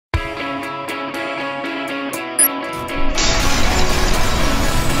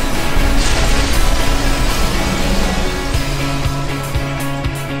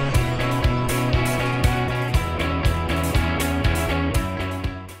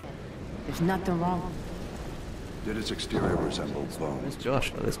There's nothing wrong. Did its exterior resemble bone? It's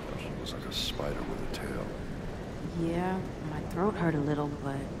Josh. Oh, this Josh. It was like a spider with a tail. Yeah, my throat hurt a little,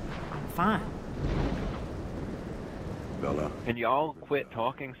 but I'm fine. Bella. Can y'all quit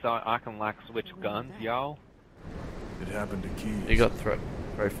talking so I can like switch guns, y'all? It happened to Keys. You got throat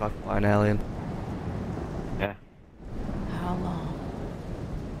fucked by an alien. Yeah. How long?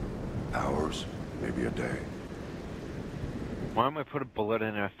 Hours, maybe a day. Why don't we put a bullet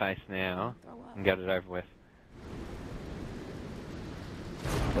in her face now and get it over with?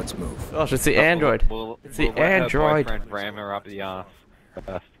 Let's move. Gosh, it's the android. It's the android. Her boyfriend ram her up the ass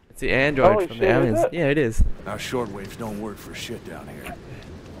first. It's the android from the aliens. Yeah, it is. Our shortwaves don't work for shit down here.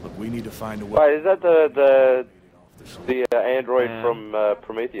 Look, we need to find a way. Wait, is that the android from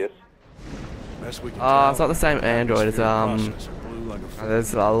Prometheus? Best we can It's not the same android. It's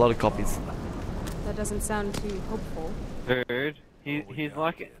there's a lot of copies. That doesn't sound too hopeful. Dude, he's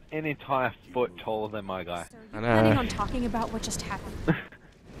like an entire foot taller than my guy. I Planning know. on talking about what just happened.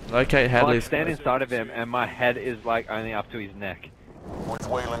 Locate I Hadley's. stand inside of him and my head is like only up to his neck. with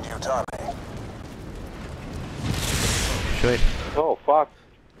Wayland Utani. Sweet. Oh, fuck.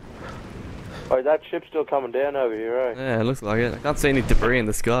 Wait, that ship's still coming down over here, eh? Yeah, it looks like it. I can't see any debris in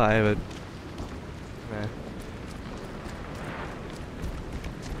the sky, but yeah.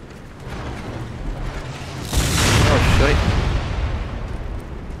 Oh, sweet.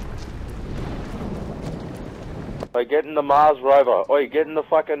 Wait, get in the Mars rover. Oi, get in the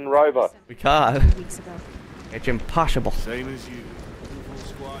fucking rover. We can't. Weeks ago. It's impossible. Same as you.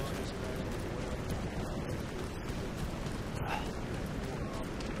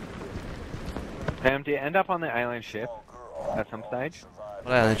 Sam, do you end up on the alien ship at some stage?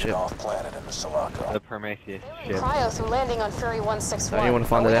 What alien ship? The Prometheus ship. Cryo through landing on Ferry 161. Oh, you want to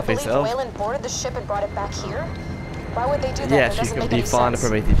find that out for yourself? Wayland boarded the ship and brought it back here? Why would they do that? Yes, That doesn't make you any find a sense.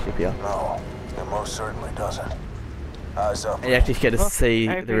 Prometheus ship here. No, it most certainly doesn't. Eyes up. And you actually get to see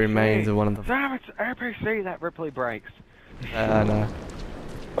the APC. remains of one of them. Damn, it's APC that Ripley breaks. No.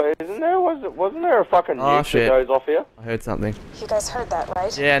 Wait, wasn't there a fucking nuke shit. that goes off here? I heard something. You guys heard that,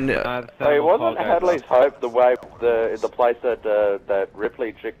 right? Yeah, The Hey, thermal wasn't core goes Hadley's off. Hope the place that that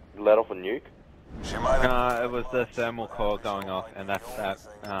Ripley chick let off a nuke? She might have. It was the thermal core going off, and that's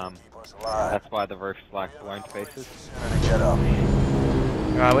why the roof's like blown to pieces. Get up.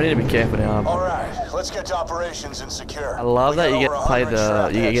 Alright, we need to be careful now. Alright, let's get to operations and secure. I love that We you got get to over play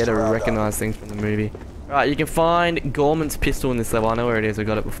 100 you get to round recognize things from the movie. Right, you can find Gorman's pistol in this level. I know where it is. I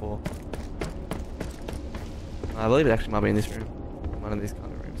got it before. I believe it actually might be in this room. One of these kind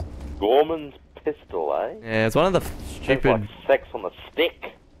of rooms. Gorman's pistol, eh? Yeah, it's one of the Sounds stupid. like sex on the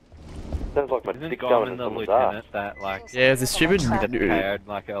stick. Sounds like my Isn't dick going Gorman in the someone's ass. lieutenant that like Yeah, it's a stupid. gets KO'd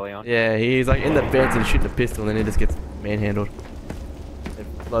like early on? Yeah, he's like in the vents and shooting a pistol, and then he just gets manhandled. They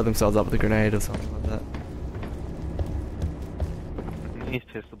blow themselves up with a grenade or something like that. His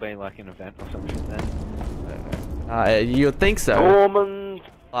pistol being like an event or some shit then. You would think so. Gorman's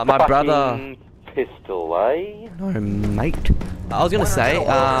My brother. fucking pistol, eh? No, mate. I was gonna say,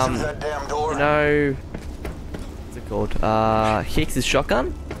 that damn door. you know, what's it called? Hicks's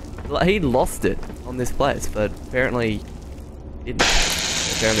shotgun. He lost it on this place, but apparently he didn't.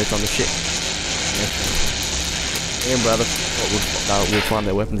 Apparently it's on the ship. Me and brother thought we'd find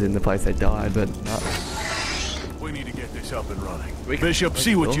their weapons in the place they died, but no. We need to get this up and running. We can- Bishop,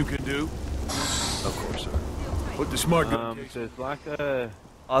 see what cool. you can do. Of course, sir. Put the smart gun There's like a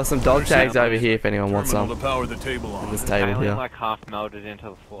Oh, there's some dog tags over here if anyone wants terminal some. to power the table on. This table alien here. like half melted into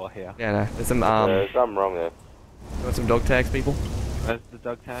the floor here. Yeah, no. There's some There's something wrong there. you want some dog tags, people? Where's the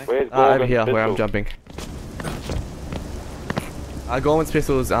dog tag? Where's Over Gorman's here, where I'm pistol? jumping. Gorman's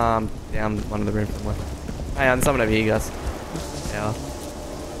pistol's down one of the rooms somewhere. Hey, there's someone over here, guys. Yeah.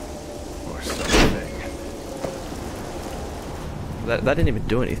 Or something. That didn't even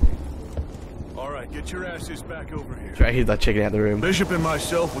do anything. Alright, get your asses back over here. Right, he's like checking out the room. Bishop and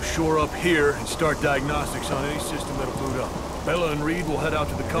myself will shore up here and start diagnostics on any system that'll boot up. Bella and Reed will head out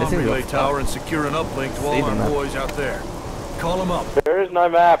to the comm seem to relay have tower and secure an uplink to all See our them now. boys out there. Call them up. There is no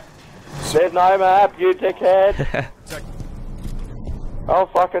map. There's no map, you dickhead. I'll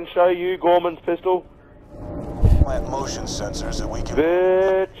fucking show you Gorman's pistol. Plant motion sensors that we can...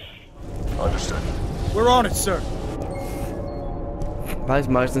 Bitch. Understood. We're on it, sir. Place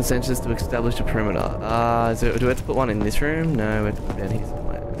motion sensors to establish a perimeter. Do we have to put one in this room? No, we have to put it down here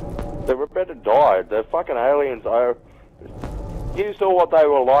somewhere. They were better die. The fucking aliens are... You saw what they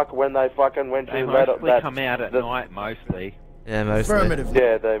were like when they fucking went to They that... mostly come out at night, mostly. Yeah, mostly. Affirmative.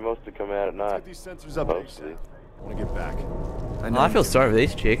 Yeah, they must have come out at night. Get these sensors up. Mostly. I want to get back. I feel sorry for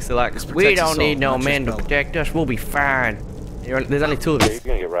these chicks. They're like, we protects don't us need all, no not men just to Bella." protect us. We'll be fine. There's only two of Yeah, us.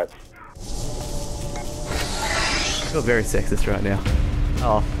 you're gonna get raped. feel very sexist right now.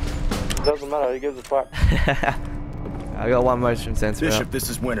 Oh. Doesn't matter, he gives a fuck. I got one motion sensor Bishop, up. this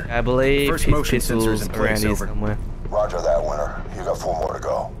is Winter. I believe First his motion sensor's pistol's in around place, here over. somewhere. Roger that, Winter. You got 4 more to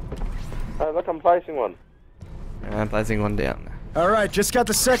go. Hey, look, I'm placing one. I'm placing one down. Alright, just got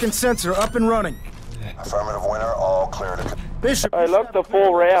the second sensor up and running. Affirmative, Winter. All clear to... Bishop! Hey, look, the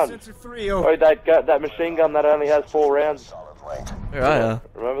 4 rounds. Sensor 3, over. Oh, that machine gun that only has 4 rounds. Solid link. Where are ya?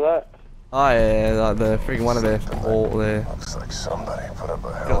 Remember that? Oh yeah, like the freaking one of the all there. Looks like somebody put up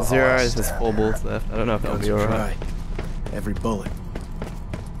a hell Got of a zeros, lot there's 4 bullets left. I don't know if that'll Guns be are alright. dry. Every bullet.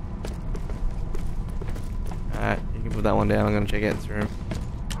 Alright, you can put that one down. I'm gonna check out this room.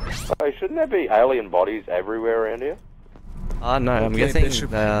 Hey, shouldn't there be alien bodies everywhere around here? Oh no, I'm Okay, guessing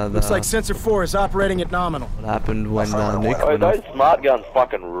Bishop. the Looks like sensor 4 is operating at nominal. what happened when the nuke Hey, went off. those smart guns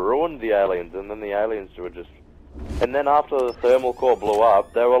fucking ruined the aliens, and then the aliens were just... And then after the thermal core blew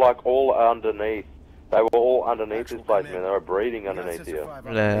up, they were like all underneath. They were all underneath this place, man. They were breeding underneath here.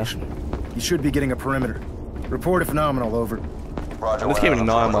 Yeah. You should be getting a perimeter. Report if nominal, over. Roger, I'm just Winter. keeping an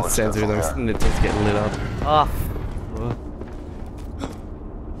eye on my Let's go sensors. from I'm there. starting to just get lit up. Ah.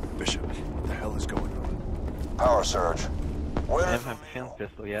 Bishop, what the hell is going on? Power surge. I Winter, haven't found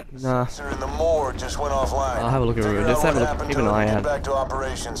pistol yet. Nah. sensor in the morgue just went offline. I'll have a look at it. Figure Just out have a what look. happened Keep to an it eye and out. get back to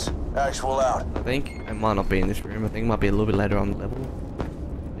operations. Actual out. I think it might not be in this room. I think it might be a little bit later on the level.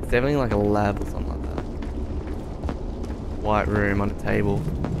 It's definitely like a lab or something like that. White room on a table.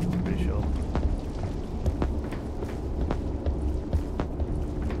 Pretty sure.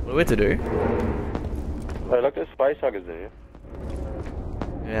 What are we to do? Hey, look, there's space huggers in here.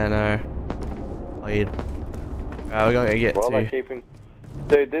 Yeah, no. Weird. Alright, we're gonna get Why are they to. keeping...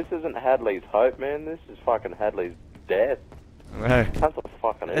 Dude, this isn't Hadley's hope, man. This is fucking Hadley's death. No. That's a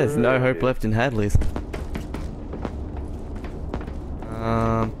fucking... There's no hope dude. left in Hadley's.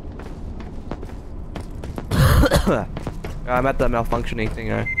 I'm at the malfunctioning thing,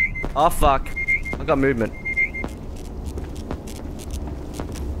 though. Oh fuck! I got movement.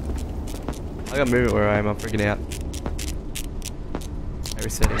 I got movement where I am. I'm freaking out.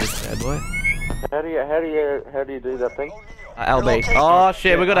 Resetting this bad boy. How do you do that thing? LB. Oh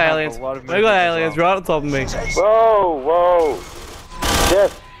shit! We got aliens. We got aliens right on top of me. Whoa, whoa.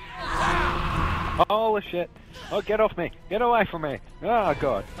 Yes. Oh shit! Oh, get off me! Get away from me! Oh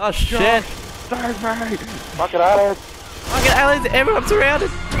god! Oh shit! Save me! Fucking aliens. Fucking aliens! Everyone's surrounded.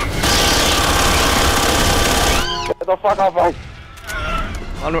 Get the fuck off, mate.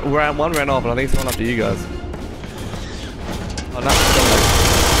 One ran off, and I think it's going after you guys. Oh no!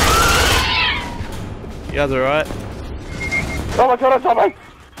 You guys alright? Oh my god, it's on me.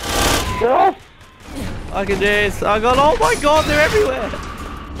 Get off. Fucking jeez! I got. Oh my god! They're everywhere.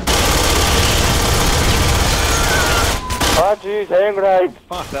 Oh jeez, hand grenade.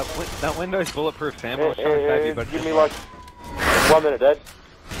 Fuck, that window's bulletproof, Sam. I was trying to save you, but give me like 1 minute, Dad.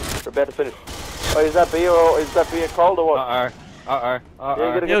 We're about to finish. Oh, is that beer or is that beer cold or what? Uh-oh. Yeah, you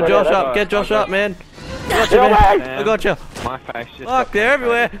gotta Yo, get Josh that up! out. Get Josh up, man! I got you, Kill man! me! I got you! My face just... Fuck! They're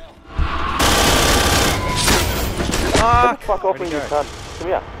everywhere! Fuck! Fuck off Where'd me, he you go? cunt. Come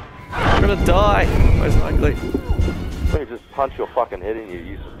here. I'm gonna die, most likely. Let me just punch your fucking head in, you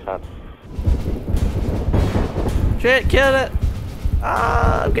useless cunt. Shit, kill it!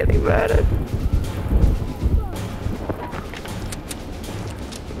 Ah, I'm getting murdered.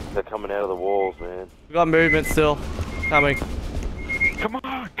 They're coming out of the walls, man. We got movement still. Coming. Come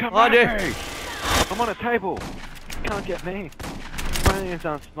on! Come Oh, on! dude. I'm on a table! You can't get me! My aliens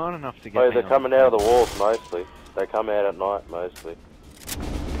aren't smart enough to get Oh, me. they're coming out of the walls mostly. They come out at night mostly.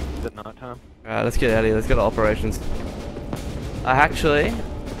 Is it night time? Alright, let's get out of here. Let's go to operations. Actually...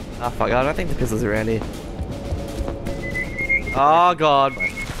 Ah, fuck. I don't think the pistol's around here. Oh, God.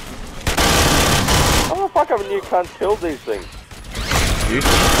 How the fuck haven't you cunts killed these things?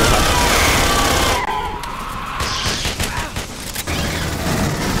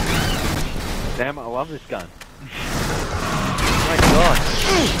 Damn, I love this gun. Oh, my God.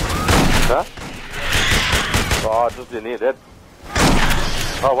 Huh? Oh, just in here, Dad.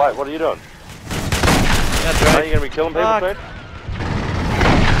 Oh, wait, what are you doing? That's Are right. you gonna be killing people Fuck. soon?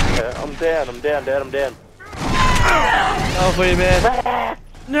 Yeah, I'm down, Dad, I'm down. Oh, for you, man.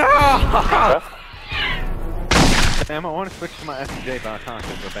 No! Huh? Damn, I want to switch to my SMG, but I can't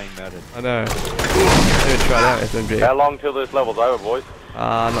because we're being murdered. I know. Maybe try that SMG. How long till this level's over, boys?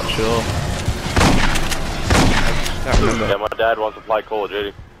 Not sure. Can't remember. Yeah, my dad wants to play Call of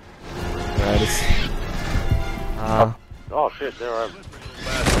Duty. No, just... Oh shit, there I am.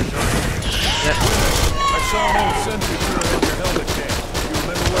 I saw an old sentry turret on your helmet cam. You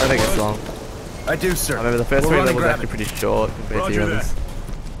remember I where don't think it it's was? long. I do, sir. I remember the first We'll three run and levels grab actually it. pretty short compared to Roger the others.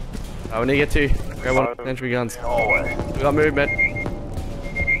 that. We need to get to Grab one of the sentry guns. Hallway. We got movement.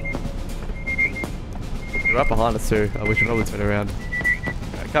 They're right behind us too. I wish we probably turn around.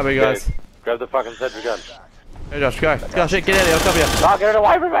 Right, come here, guys. Grab the fucking sentry gun. Hey Josh, go. Go, shit, get out of here. I'll cover you. Oh, get it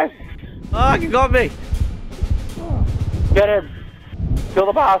away from me! Oh, you got me. Get him! Kill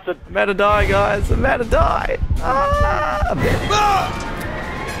the bastard! I'm about to die, guys. I'm about to die. Ah!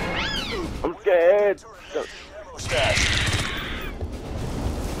 I'm scared!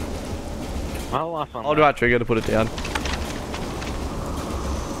 My last one. Hold right trigger to put it down.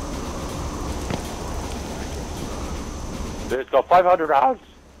 Dude, it's got 500 rounds!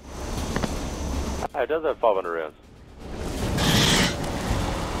 Hey, it does have 500 rounds.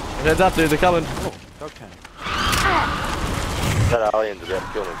 Heads up, dude. They're coming. Oh, okay. That alien's about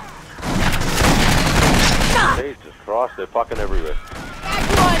to kill him. Jesus Christ, they're fucking everywhere. I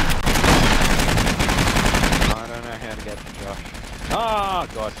don't know how to get to Josh. Oh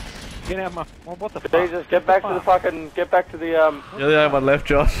god. Get out of my. Oh, what the fuck? Jesus, get back to the fucking. Get back to the You're the only one left,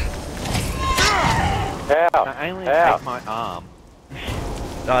 Josh. How? The alien ate my arm.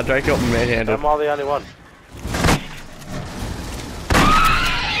 Ah, Drake got manhandled. Am I the only one?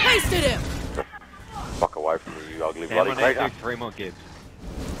 Wasted him! Fuck away from me, you ugly Damn, bloody I need to crater. do 3 more gigs.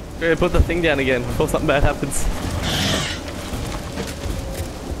 Yeah, put the thing down again before something bad happens.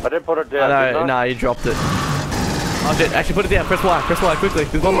 I did put it down, didn't I? No, you dropped it. Oh shit, actually put it down. Press Y quickly.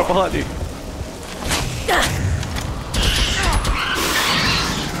 There's one right behind you.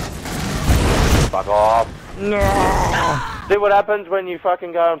 Fuck off. No. See what happens when you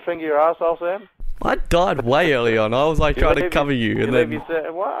fucking go and finger your asshole, Sam? I died way early on. I was like trying to cover you, and then...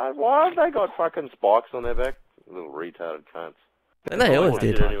 Why have they got fucking spikes on their back? Little retarded cunts. And they always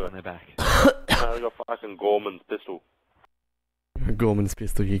did. Anyway. On their back. No, they got fucking Gorman's pistol. Gorman's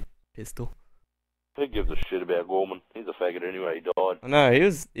pistol, you pistol. Who gives a shit about Gorman? He's a faggot anyway, he died. I know,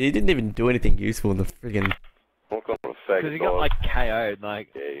 he didn't even do anything useful in the friggin'... What kind of faggot Because he got died? like KO'd, like,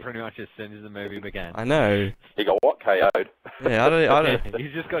 Yeah. pretty much as soon as the movie began. I know. He got what, KO'd? Yeah, I don't... He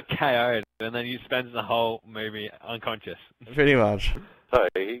just got KO'd, and then he spends the whole movie unconscious. Pretty much. So,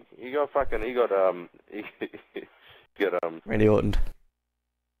 he got fucking, he got, Randy Orton.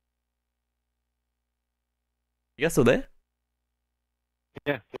 You guys still there?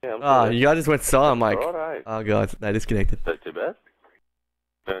 Yeah. yeah, I'm Ah, sorry. you guys just went silent, Mike. Alright, Oh god, they disconnected. that's too bad.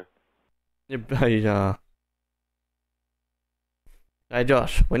 Hey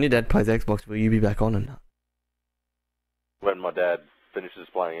Josh, when your dad plays Xbox, will you be back on or not? When my dad finishes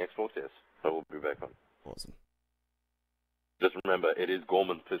playing Xbox, yes, I will be back on. Awesome. Just remember, it is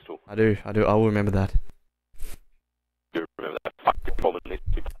Gorman's pistol. I will remember that. You remember that fucking Gorman needs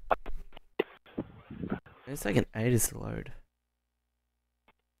to be... It's taking ages to load.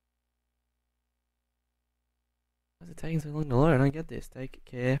 Why is it taking so long to load? I don't get this. Take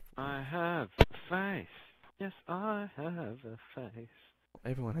care. I have a face. Yes, I have a face.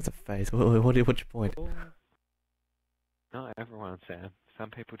 Everyone has a face. What's your point? Oh. Not everyone, Sam. Some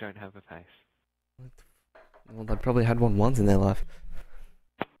people don't have a face. Well, they probably had one once in their life.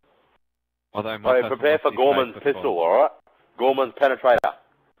 Although my Hey, person prepare wants for to Gorman's face before. pistol, alright? Gorman's penetrator.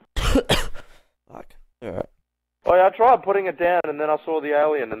 Fuck. Alright. Oh yeah, I tried putting it down and then I saw the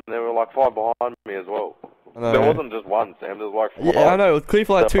alien and there were like 5 behind me as well. There wasn't just one, Sam, there was like 5. Yeah, I know. It was clear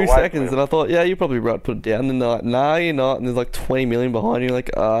for like So 2 away from seconds, him. and I thought, yeah, you're probably right. Put it down. And they're like, nah, you're not. And there's like 20 million behind you. Like,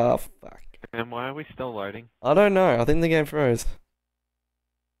 ah, fuck. And why are we still loading? I don't know. I think the game froze.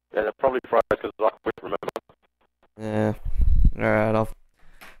 Yeah, they're probably froze because I couldn't remember. Yeah. Alright,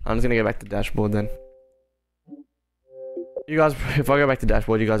 I'm just gonna go back to dashboard then. You guys, if I go back to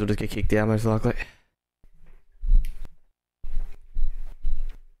dashboard, you guys will just get kicked out most likely.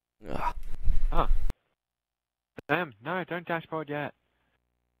 Ugh. Sam, no, don't dashboard yet.